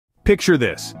Picture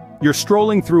this. You're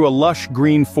strolling through a lush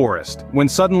green forest, when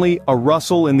suddenly a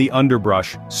rustle in the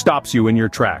underbrush stops you in your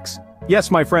tracks. Yes,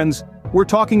 my friends, we're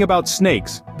talking about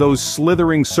snakes, those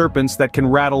slithering serpents that can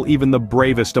rattle even the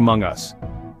bravest among us.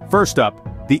 First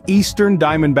up, the eastern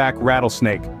diamondback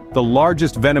rattlesnake, the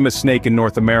largest venomous snake in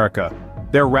North America.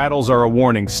 Their rattles are a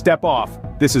warning: step off,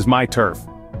 this is my turf.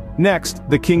 Next,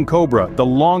 the King Cobra, the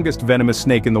longest venomous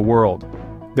snake in the world.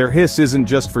 Their hiss isn't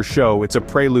just for show, it's a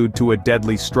prelude to a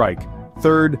deadly strike.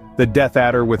 Third, the death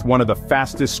adder, with one of the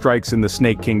fastest strikes in the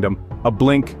snake kingdom. A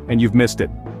blink and you've missed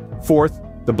it. Fourth,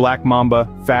 the Black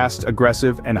Mamba, fast,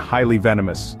 aggressive, and highly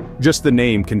venomous. Just the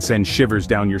name can send shivers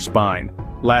down your spine.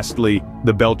 Lastly,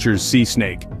 the Belcher's sea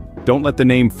snake. Don't let the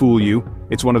name fool you,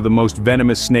 it's one of the most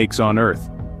venomous snakes on Earth.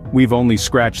 We've only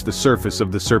scratched the surface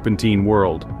of the serpentine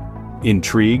world.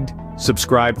 Intrigued?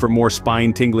 Subscribe for more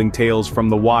spine-tingling tales from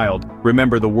the wild.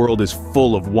 Remember, the world is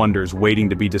full of wonders waiting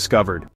to be discovered.